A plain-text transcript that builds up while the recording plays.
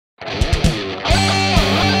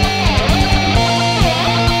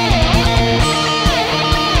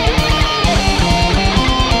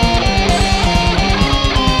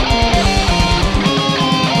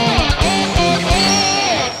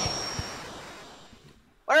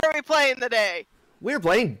we playing today? We're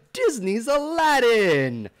playing Disney's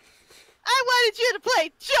Aladdin. I wanted you to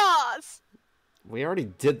play Jaws. We already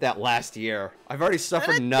did that last year. I've already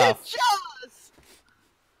suffered And enough. Do Jaws.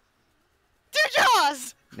 Do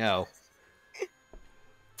Jaws. No.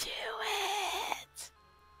 Do it.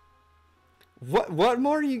 What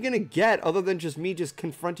more are you gonna get other than just me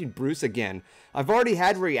confronting Bruce again? I've already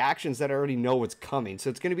had reactions that I already know what's coming,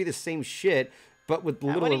 so it's gonna be the same shit, but with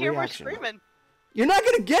little reaction. I want to hear more screaming. You're not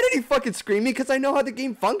gonna get any fucking screaming because I know how the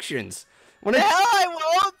game functions. Hell, I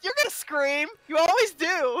won't. You're gonna scream. You always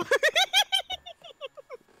do.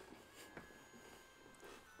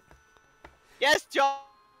 Yes,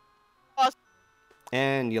 Jaws.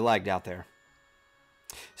 And you lagged out there.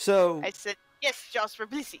 So I said yes, Jaws for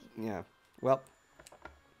Blissey. yeah. Well,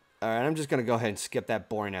 all right. I'm just gonna go ahead and skip that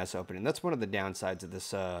boring ass opening. That's one of the downsides of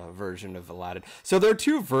this version of Aladdin. So there are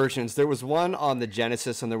two versions. There was one on the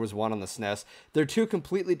Genesis and there was one on the SNES. They're two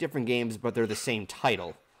completely different games, but they're the same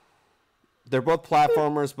title. They're both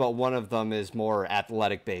platformers, but one of them is more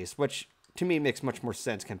athletic based, which to me makes much more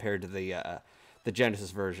sense compared to the Genesis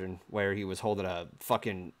version where he was holding a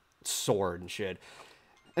fucking sword and shit.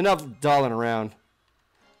 Enough dolling around.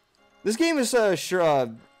 This game is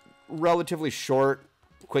relatively short,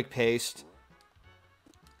 quick paced.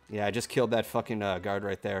 Yeah, I just killed that fucking guard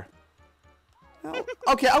right there. No.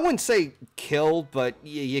 Okay, I wouldn't say killed, but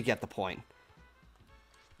you get the point.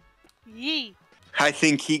 Yee. I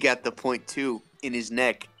think he got the point too in his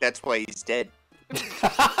neck. That's why he's dead.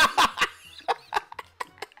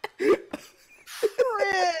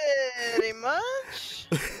 Pretty much.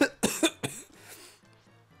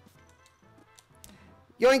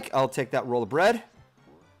 Yoink, I'll take that roll of bread.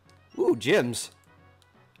 Ooh, gems.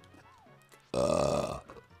 Oh,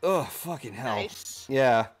 fucking hell. Nice.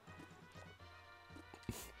 Yeah.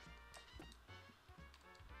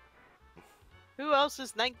 Who else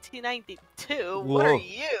is 1992? Whoa. What are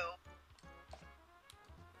you?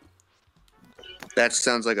 That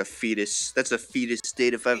sounds like a fetus. That's a fetus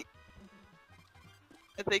state if I've...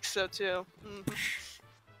 I think so too. Mm-hmm.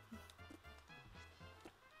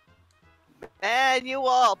 And you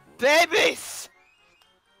all babies!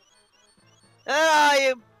 Ah,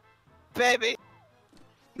 you baby!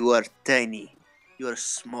 You are tiny. You are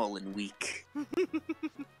small and weak.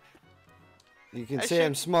 You can say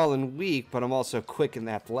I'm small and weak, but I'm also quick and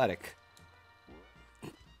athletic.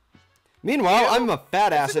 Meanwhile, I'm a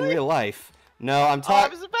fat ass in real life. No, I'm Oh, I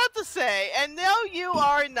talking. was about to say, and no, you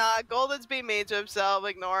are not. Golden's being mean to himself.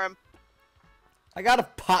 Ignore him. I got a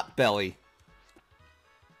pot belly.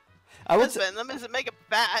 I would. Listen, that doesn't make him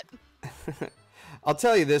fat. I'll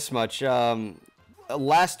tell you this much.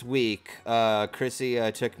 Last week,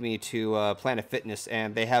 Chrissy took me to Planet Fitness,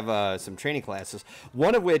 and they have some training classes.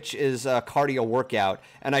 One of which is a cardio workout.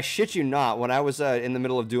 And I shit you not, when I was in the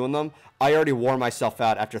middle of doing them, I already wore myself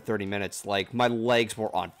out after 30 minutes. Like, my legs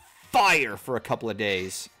were on fire for a couple of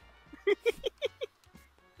days.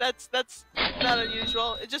 That's not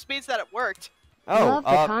unusual. It just means that it worked. Oh, Love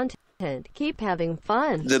the content. Keep having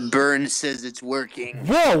fun. The burn says it's working.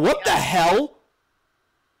 Whoa, what the hell?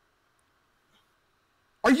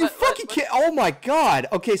 Are you fucking kidding? Oh my god.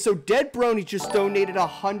 Okay, so Dead Brony just donated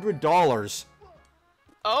 $100.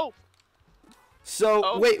 Oh.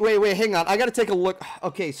 So, wait, hang on. I gotta take a look.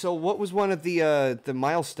 Okay, so what was one of the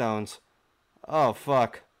milestones? Oh,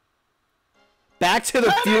 fuck. Back to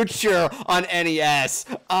the Future on NES.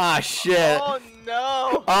 Ah, shit. Oh,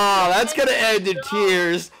 no. Oh, that's gonna end in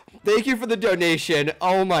tears. Thank you for the donation.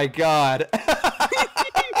 Oh my god.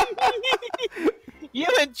 You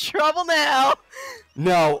in trouble now.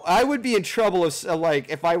 No, I would be in trouble if,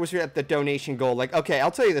 if I was at the donation goal. Like, okay,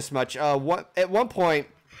 I'll tell you this much. At one point,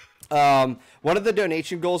 one of the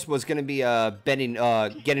donation goals was going to be getting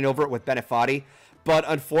over it with Benefati. But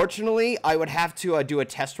unfortunately, I would have to do a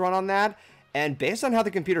test run on that. And based on how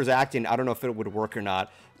the computer's acting, I don't know if it would work or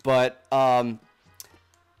not. But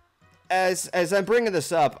as I'm bringing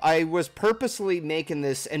this up, I was purposely making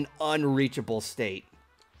this an unreachable state.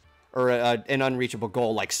 Or an unreachable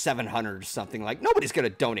goal, like 700 or something. Like, nobody's going to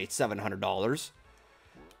donate $700.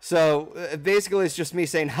 So, basically, it's just me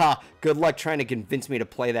saying, ha, good luck trying to convince me to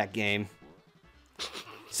play that game.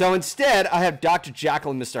 So, instead, I have Dr.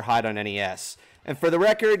 Jekyll and Mr. Hyde on NES. And for the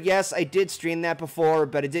record, yes, I did stream that before,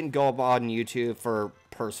 but it didn't go up on YouTube for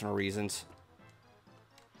personal reasons.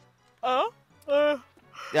 Oh? Yeah,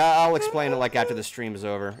 I'll explain it, like, after the stream is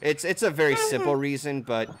over. It's a very simple reason,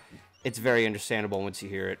 but it's very understandable once you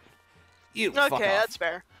hear it. Okay, that's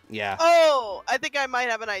fair. Yeah. Oh, I think I might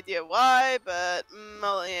have an idea why, but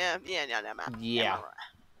yeah.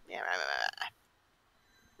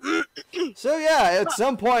 So yeah, at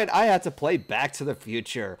some point I had to play Back to the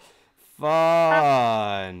Future.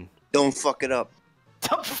 Fun. Don't fuck it up.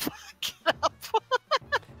 Don't fuck it up.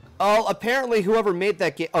 Oh, apparently whoever made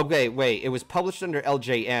that game... Okay, wait. It was published under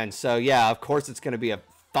LJN, so yeah, of course it's going to be a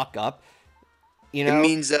fuck up. You know? It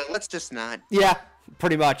means, let's just not. Yeah,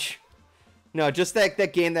 pretty much. No, just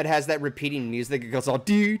that game that has that repeating music. It goes all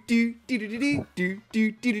do do do do do do do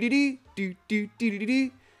do do do do do do do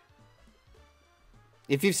do.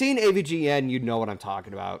 If you've seen AVGN, you'd know what I'm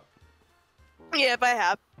talking about. Yeah, if I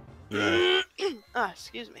have. Yeah. Ah,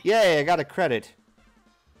 excuse me. Yay, I got a credit.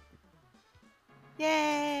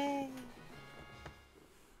 Yay.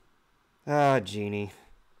 Ah, Genie.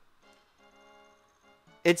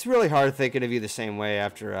 It's really hard thinking of you the same way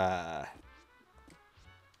after,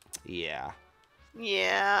 yeah.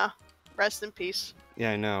 Yeah. Rest in peace.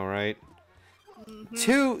 Yeah, I know, right?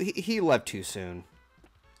 He left too soon.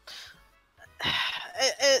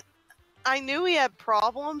 I knew he had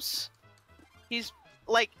problems. He's,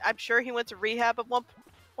 like, I'm sure he went to rehab at one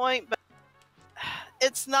point, but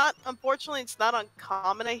it's not, unfortunately, it's not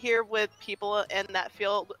uncommon, I hear, with people in that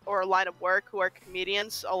field or line of work who are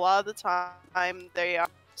comedians. A lot of the time, they are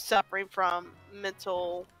suffering from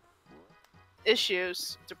mental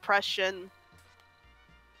issues, depression.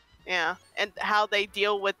 Yeah, and how they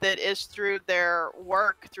deal with it is through their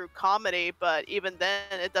work, through comedy, but even then,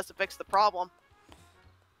 it doesn't fix the problem.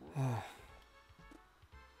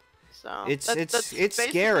 So It's basically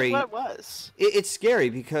scary. what it was. It's scary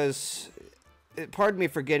because, pardon me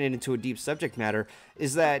for getting into a deep subject matter,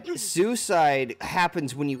 is that suicide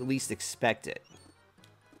happens when you least expect it.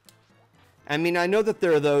 I mean, I know that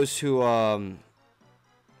there are those who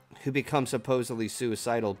become supposedly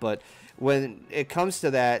suicidal, but when it comes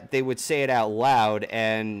to that, they would say it out loud,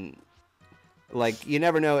 and like you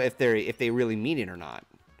never know if they really mean it or not.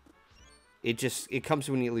 It comes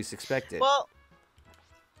when you least expect it. Well,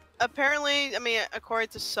 apparently, I mean, according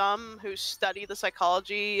to some who study the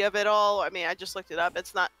psychology of it all, I mean, I just looked it up.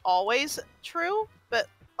 It's not always true, but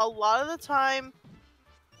a lot of the time,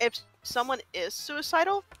 if someone is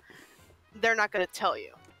suicidal, they're not going to tell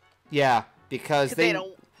you. Yeah, because they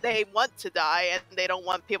want to die and they don't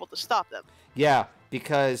want people to stop them. Yeah,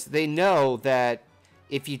 because they know that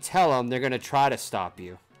if you tell them, they're going to try to stop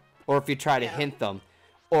you. Or if you try to hint them.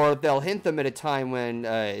 Or they'll hint them at a time when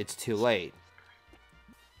it's too late.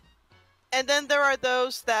 And then there are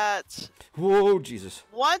those that Whoa, Jesus.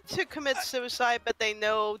 want to commit suicide, but they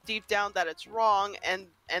know deep down that it's wrong, and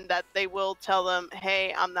that they will tell them,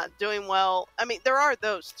 hey, I'm not doing well. I mean, there are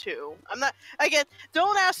those too. I'm not, again,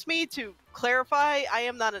 don't ask me to clarify. I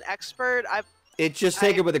am not an expert.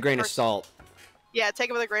 Take it with a grain of salt. Yeah, take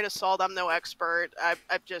it with a grain of salt. I'm no expert.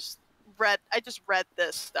 I've just read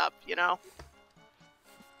this stuff, you know?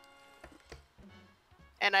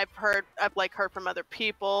 And I've heard from other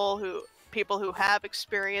people who have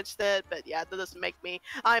experienced it, but yeah, that doesn't make me.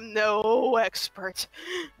 I'm no expert.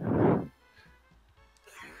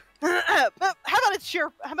 But how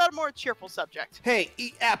about a more cheerful subject? Hey,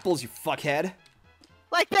 eat apples, you fuckhead.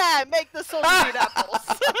 Like that, make the soldiers eat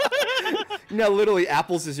apples. No, literally,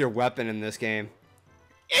 apples is your weapon in this game.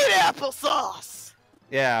 Eat applesauce.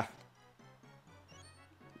 Yeah.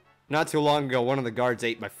 Not too long ago, one of the guards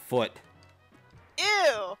ate my foot.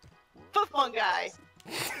 Ew. Foot fungi.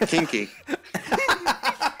 Kinky.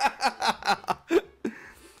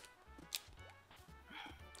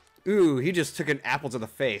 Ooh, he just took an apple to the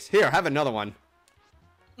face. Here, have another one.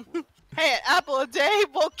 Hey, an apple a day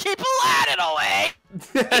will keep Aladdin away.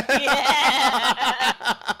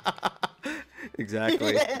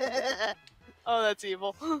 Exactly. Oh, that's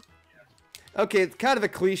evil. Okay, kind of a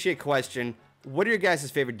cliche question. What are your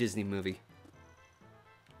guys' favorite Disney movie?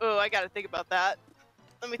 Oh, I gotta think about that.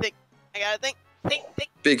 Let me think. I gotta think.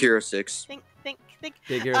 Big Hero 6. Think.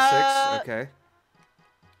 Big Hero 6? Okay.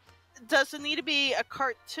 Does it need to be a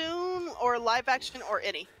cartoon or live action or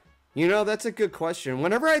any? You know, that's a good question.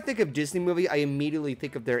 Whenever I think of Disney movie, I immediately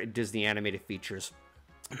think of their Disney animated features.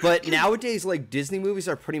 But nowadays, like, Disney movies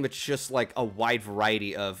are pretty much just, like, a wide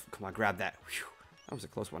variety of... Come on, grab that. Whew, that was a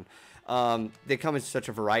close one. They come in such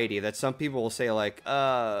a variety that some people will say, like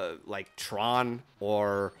Tron,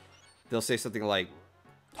 or they'll say something like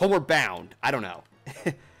Homeward Bound. I don't know.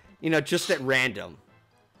 You know, just at random.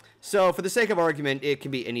 So, for the sake of argument, it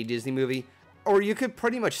can be any Disney movie. Or you could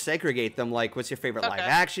pretty much segregate them, like, what's your favorite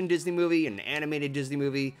live-action Disney movie, an animated Disney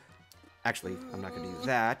movie? Actually, I'm not going to do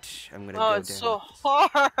that. I'm going to go down. Oh, it's so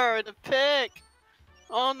hard to pick.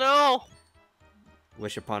 Oh, no.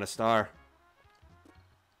 Wish Upon a Star.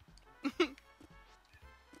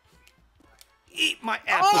 Eat my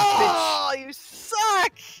apple, bitch! Oh, you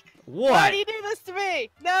suck! What? Why do you do this to me?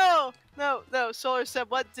 No, no, no. Solar said,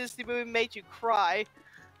 "What Disney movie made you cry?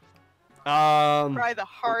 Cry the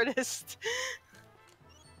hardest."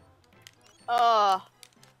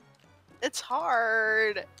 It's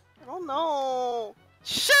hard. I don't know.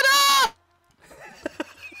 Shut up!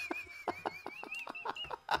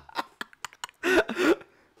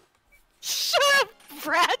 Shut up,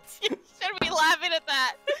 Brett! You shouldn't be laughing at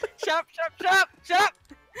that. Shut up!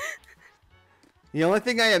 The only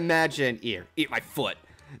thing I imagine, eat my foot.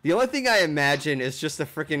 The only thing I imagine is just a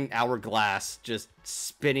freaking hourglass just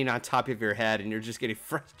spinning on top of your head, and you're just getting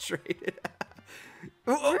frustrated.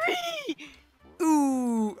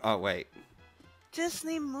 Ooh! Oh wait.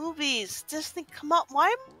 Disney movies. Disney, come on. Why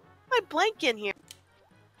am I blanking here?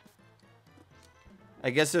 I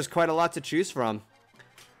guess there's quite a lot to choose from.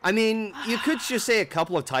 I mean, you could just say a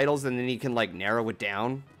couple of titles, and then you can like narrow it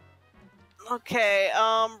down. Okay,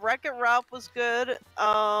 Wreck-It Ralph was good.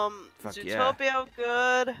 Zootopia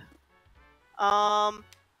good.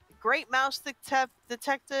 Great Mouse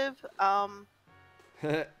Detective.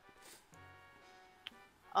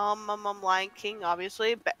 Lion King,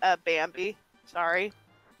 obviously. Bambi. Sorry.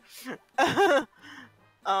 The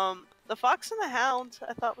Fox and the Hound,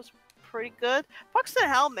 I thought was pretty good. Fox and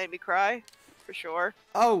the Hound made me cry, for sure.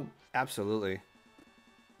 Oh, absolutely.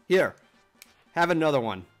 Here, have another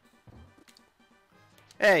one.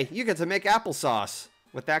 Hey, you get to make applesauce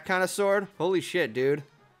with that kind of sword? Holy shit, dude.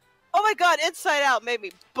 Oh my god, Inside Out made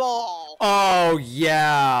me bawl. Oh,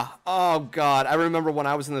 yeah. Oh, God. I remember when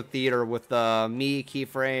I was in the theater with me,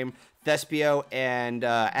 Keyframe, Thespio, and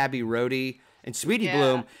Abby Rohde, and Sweetie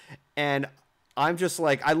Bloom, and I'm just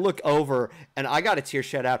like, I look over, and I got a tear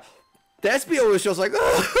shed out. Thespio was just like,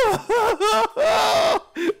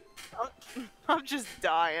 I'm just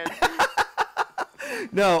dying.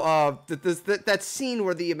 No, that scene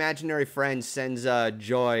where the imaginary friend sends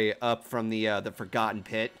Joy up from the forgotten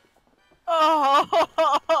pit.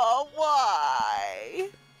 Oh, why?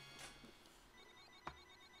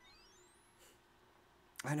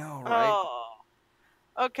 I know, right? Oh.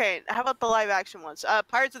 Okay, how about the live action ones?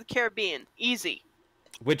 Pirates of the Caribbean, easy.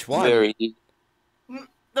 Which one? Very.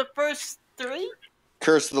 The first three?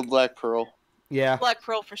 Curse of the Black Pearl. Yeah. Black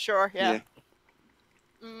Pearl for sure, yeah.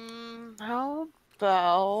 How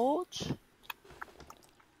about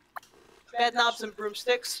Bed Knobs and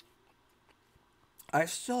Broomsticks? I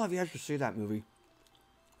still have yet to see that movie.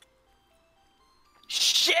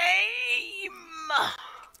 Shame!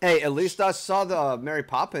 Hey, at least I saw the Mary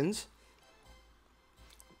Poppins.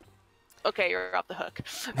 Okay, you're off the hook.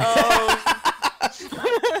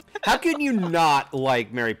 How can you not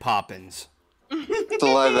like Mary Poppins? The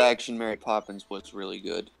live action Mary Poppins was really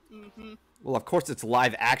good. Mm-hmm. Well, of course it's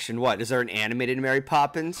live action. What? Is there an animated Mary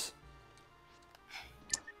Poppins?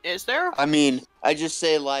 Is there? I mean, I just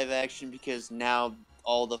say live action because now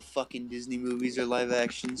all the fucking Disney movies are live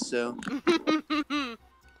action, so.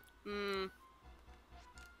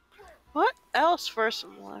 What else for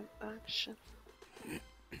some live action?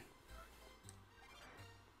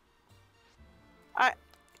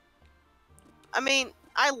 I mean,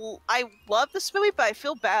 I love this movie, but I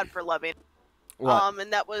feel bad for loving it. What?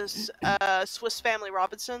 And that was Swiss Family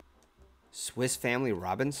Robinson. Swiss Family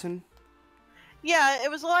Robinson? Yeah, it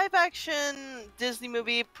was a live action Disney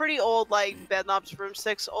movie, pretty old, like Bed Knobs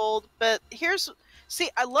Broomsticks old. But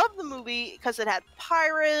I love the movie because it had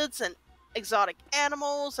pirates and exotic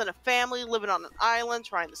animals and a family living on an island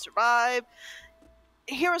trying to survive.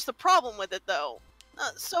 Here was the problem with it, though.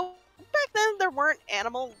 So back then there weren't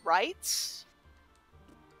animal rights.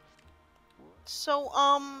 So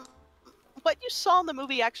what you saw in the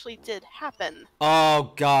movie actually did happen.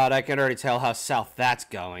 Oh God, I can already tell how south that's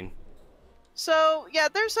going. So yeah,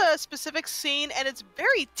 there's a specific scene, and it's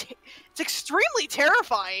it's extremely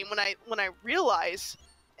terrifying when I realize.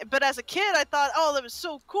 But as a kid, I thought, oh, that was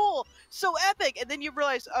so cool, so epic, and then you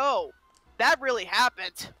realize, oh, that really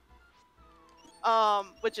happened.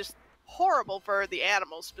 Which is horrible for the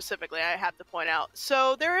animals specifically, I have to point out.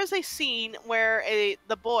 So there is a scene where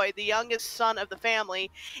the boy, the youngest son of the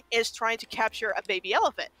family, is trying to capture a baby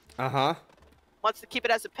elephant. Uh-huh. Wants to keep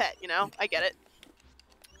it as a pet, I get it.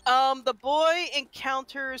 The boy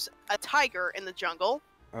encounters a tiger in the jungle.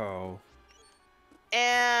 Oh.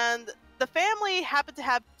 And the family happened to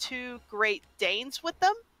have 2 Great Danes with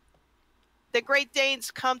them. The Great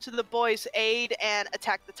Danes come to the boy's aid and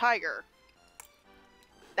attack the tiger.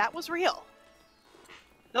 That was real.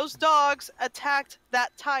 Those dogs attacked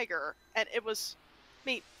that tiger, and it was,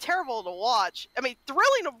 terrible to watch.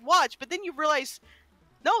 Thrilling to watch, but then you realize,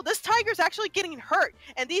 no, this tiger's actually getting hurt,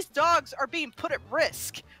 and these dogs are being put at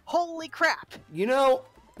risk. Holy crap.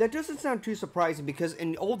 that doesn't sound too surprising because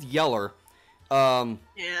in Old Yeller, Yeah.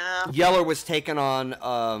 Yeller was taking on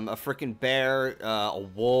a freaking bear, a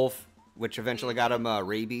wolf, which eventually got him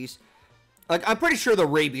rabies. Like, I'm pretty sure the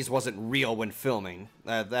rabies wasn't real when filming.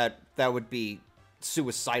 That would be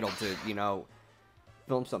suicidal to, you know,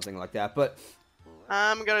 film something like that. But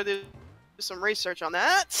I'm gonna do some research on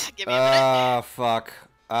that. Give me a minute. Fuck.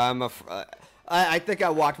 I think I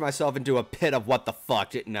walked myself into a pit of what the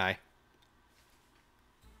fuck, didn't I?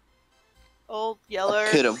 Old Yeller.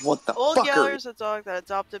 A pit of what the Old fuckery. Yeller's a dog that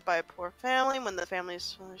adopted by a poor family when the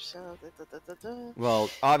family's. Well,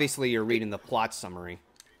 obviously you're reading the plot summary.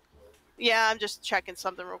 Yeah, I'm just checking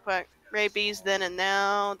something real quick. Rabies then and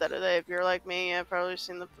now. If you're like me, I've probably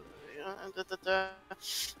seen the.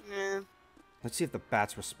 Yeah. Let's see if the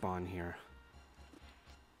bats respawn here.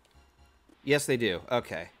 Yes, they do.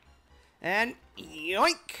 Okay. And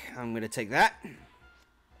yoink! I'm gonna take that.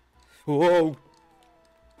 Whoa!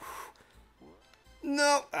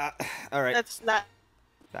 No! Alright. That's not.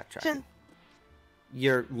 Backtrack.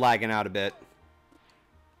 You're lagging out a bit.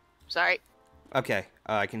 Sorry. Okay,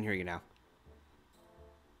 I can hear you now.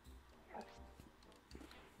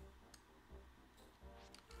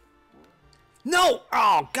 No!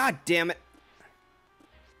 Oh, god damn it!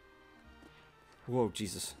 Whoa,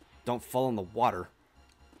 Jesus. Don't fall in the water.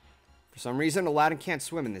 For some reason, Aladdin can't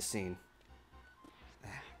swim in this scene.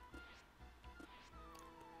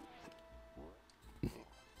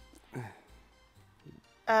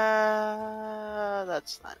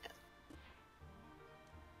 That's not it.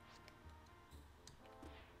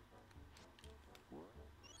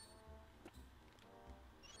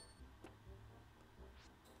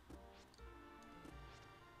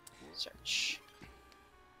 Search.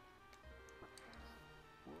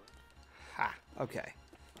 Ha, okay.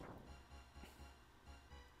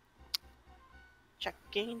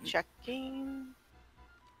 Checking.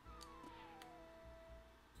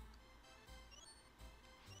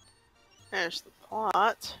 There's the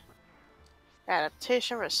plot.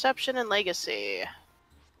 Adaptation, reception, and legacy.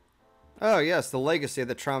 Oh, yes, the legacy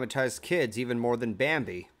that traumatized kids even more than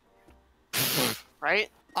Bambi. Right?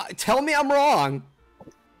 Tell me I'm wrong!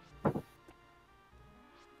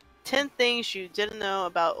 10 things you didn't know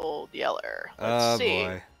about Old Yeller. Let's see.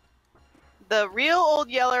 Boy. The real Old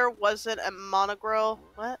Yeller wasn't a monogrel.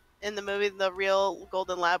 What? In the movie, the real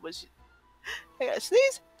Golden Lab was. I gotta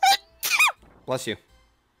sneeze. Bless you.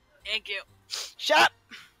 Thank you. Shut up.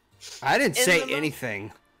 I didn't In say the mo-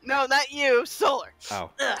 anything. No, not you. Solar. Oh.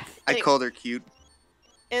 Ugh. I Anyway, called her cute.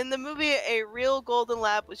 in the movie, a real Golden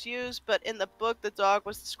Lab was used, but in the book, the dog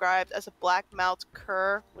was described as a black-mouthed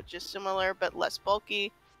cur, which is similar but less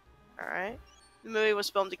bulky. Alright. The movie was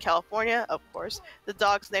filmed in California, of course. The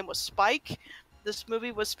dog's name was Spike. This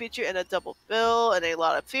movie was featured in a double bill in a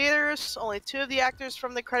lot of theaters. Only 2 of the actors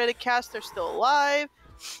from the credited cast are still alive.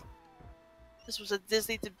 This was a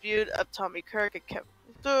Disney debut of Tommy Kirk and Kevin.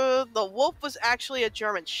 The wolf was actually a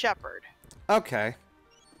German Shepherd. Okay.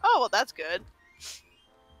 Oh, well, that's good.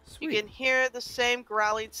 You Sweet. can hear the same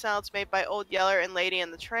growling sounds made by Old Yeller and Lady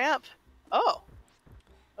and the Tramp. Oh.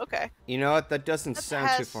 Okay. You know what? That doesn't That sound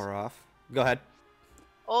too has- far off. Go ahead.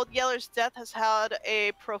 Old Yeller's death has had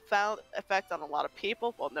a profound effect on a lot of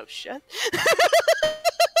people. Well, no shit.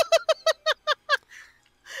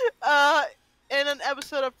 In an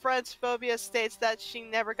episode of Friends, Phobia states that she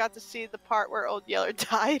never got to see the part where Old Yeller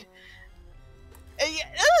died. And yeah,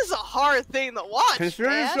 it is a hard thing to watch,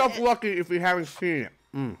 man. lucky if you haven't seen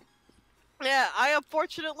it. Yeah, I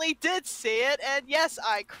unfortunately did see it, and yes,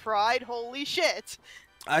 I cried. Holy shit.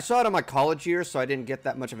 I saw it in my college years, so I didn't get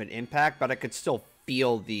that much of an impact, but I could still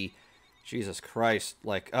feel the... Jesus Christ.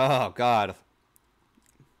 Like, oh, God.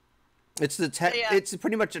 It's Yeah. It's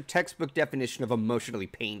pretty much a textbook definition of emotionally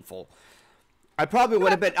painful. I probably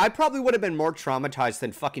would have been more traumatized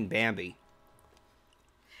than fucking Bambi.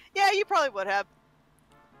 Yeah, you probably would have.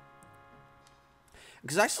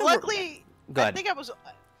 Because I still... Luckily, Go I ahead. think I was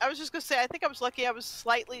just gonna say, I think I was lucky I was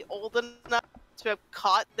slightly old enough to have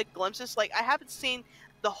caught the glimpses. Like, I haven't seen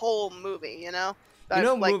the whole movie, you know? You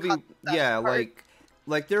know, I've, like, movie... caught that Yeah, part.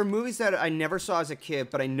 like, there are movies that I never saw as a kid,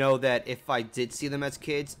 but I know that if I did see them as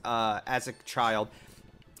kids, as a child,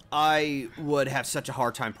 I would have such a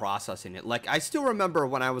hard time processing it. Like, I still remember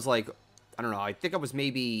when I was, like, I don't know, I think I was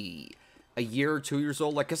maybe a year or 2 years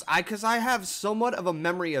old, like, cause I have somewhat of a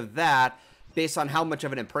memory of that based on how much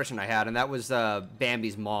of an impression I had, and that was,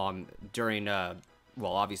 Bambi's mom during, well,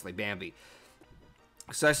 obviously Bambi.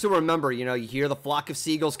 So I still remember, you know, you hear the flock of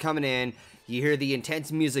seagulls coming in, you hear the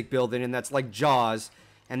intense music building, and that's like Jaws,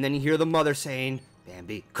 and then you hear the mother saying,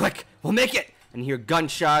 Bambi, quick, we'll make it! and you hear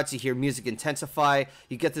gunshots, you hear music intensify,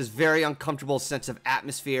 you get this very uncomfortable sense of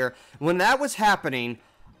atmosphere. When that was happening,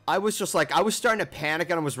 I was just like, I was starting to panic,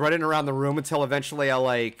 and I was running around the room until eventually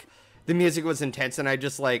the music was intense, and I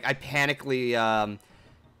panically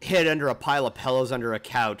hid under a pile of pillows under a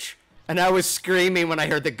couch, and I was screaming when I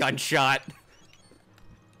heard the gunshot.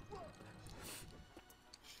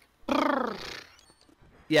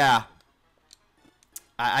 Yeah.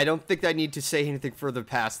 I don't think I need to say anything further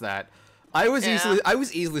past that. I was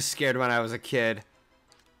easily scared when I was a kid.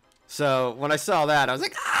 So when I saw that, I was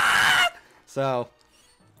like, ah! So,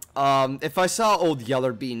 if I saw Old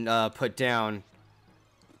Yeller being put down,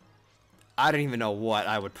 I don't even know what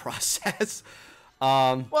I would process.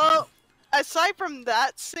 Well, aside from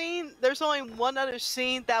that scene, there's only one other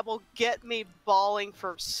scene that will get me bawling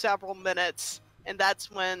for several minutes, and that's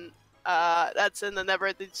when that's in the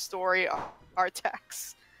Never-Ending Story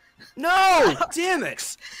Artax. No! Damn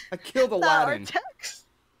it! I killed Aladdin. Artax.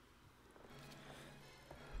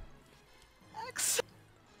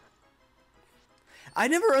 I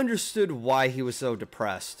never understood why he was so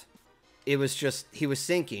depressed. It was just, he was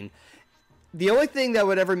sinking. The only thing that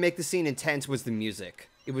would ever make the scene intense was the music.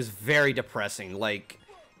 It was very depressing. Like,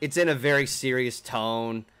 it's in a very serious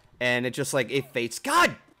tone, and it just, like, it fades.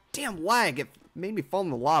 God damn lag! It made me fall in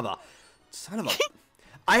the lava. Son of a...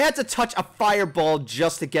 I had to touch a fireball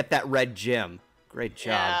just to get that red gem. Great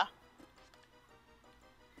job.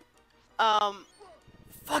 Yeah.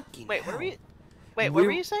 Fucking Wait, hell. what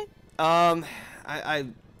were you saying? I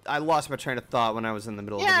lost my train of thought when I was in the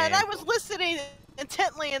middle of the game. Yeah, and I was listening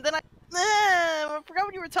intently, and then I forgot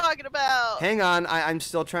what you were talking about. Hang on, I'm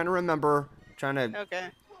still trying to remember. Okay.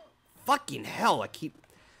 Fucking hell, I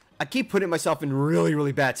keep putting myself in really,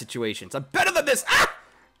 really bad situations. I'm better than this! Ah!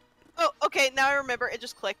 Oh, okay, now I remember. It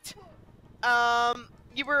just clicked.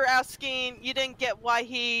 You were asking, you didn't get why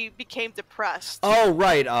he became depressed. Oh,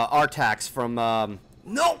 right, Artax from,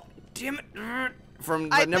 no! Damn it! From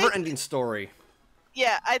the Never-Ending Story.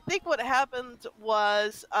 Yeah, I think what happened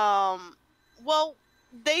was, well,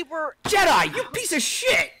 they were... Jedi, you piece of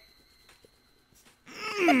shit!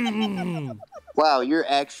 Wow, you're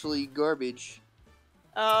actually garbage.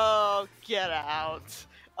 Oh, get out.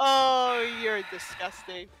 Oh, you're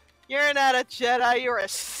disgusting. You're not a Jedi, you're a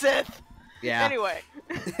Sith. Yeah. Anyway.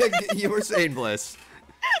 You were saying, Bliss.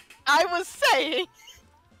 I was saying...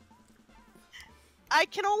 I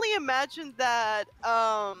can only imagine that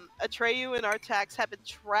Atreyu and Artax have been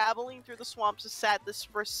traveling through the swamps of sadness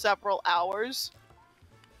for several hours.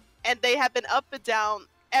 And they have been up and down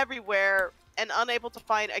everywhere and unable to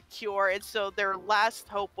find a cure. And so their last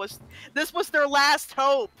hope was... This was their last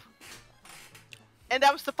hope! And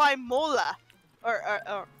that was to find Mola.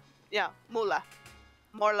 Yeah, Mola.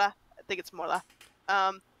 Morla. I think it's Morla.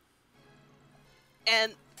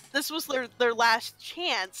 And this was their last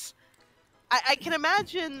chance. I can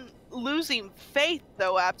imagine losing faith,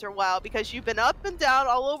 though, after a while, because you've been up and down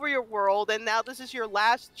all over your world, and now this is your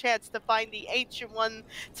last chance to find the Ancient One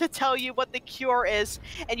to tell you what the cure is,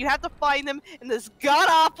 and you have to find them in this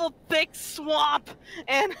god-awful thick swamp,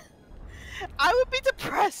 and I would be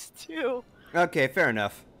depressed, too. Okay, fair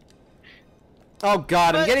enough. Oh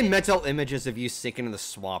god, I'm getting mental images of you sinking in the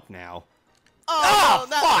swamp now. Oh,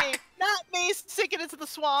 no, not fuck! me. Not me sinking into the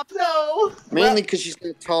swamp, no! Mainly because she's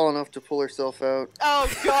not tall enough to pull herself out.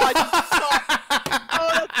 Oh god,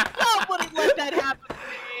 y'all wouldn't let that happen to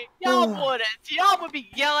me. Y'all wouldn't. Y'all would be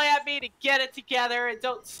yelling at me to get it together and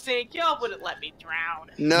don't sink. Y'all wouldn't let me drown.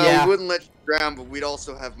 No, Yeah. we wouldn't let you drown, but we'd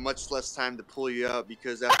also have much less time to pull you out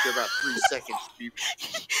because after about 3 seconds, you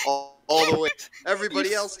all the way.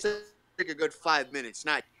 Everybody else took a good 5 minutes,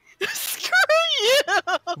 not Screw you!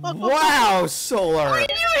 Wow, Solar! Are you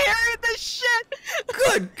hearing this shit?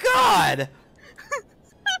 Good god!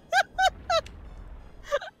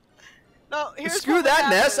 No, here's Screw what that would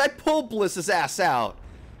mess, happen. I'd pull Bliss's ass out.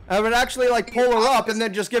 I would actually, like, pull her up and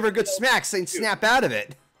then just give her a good smack saying snap out of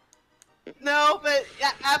it. No, but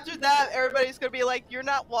after that, everybody's gonna be like, "You're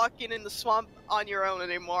not walking in the swamp on your own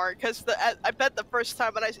anymore." Because I bet the first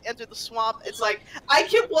time when I entered the swamp, it's like I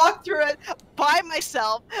can walk through it by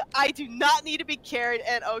myself. I do not need to be carried,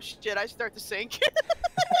 and oh shit, I start to sink.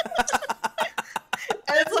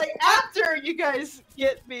 And it's like after you guys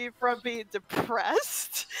get me from being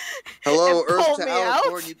depressed. hello, and pull Earth to me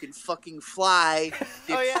Alicorn, out. you can fucking fly.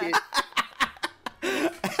 Oh yeah. dipshit. Yeah,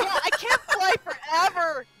 I can't fly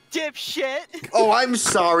forever, dipshit. Oh, I'm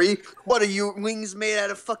sorry. What are your wings made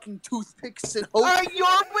out of fucking toothpicks and hope? Are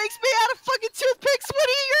your wings made out of fucking toothpicks? What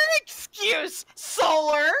are your excuse,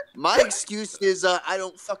 Solar? My excuse is I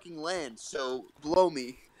don't fucking land, so blow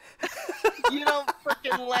me. You don't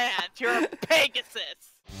freaking land. You're a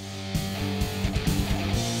Pegasus.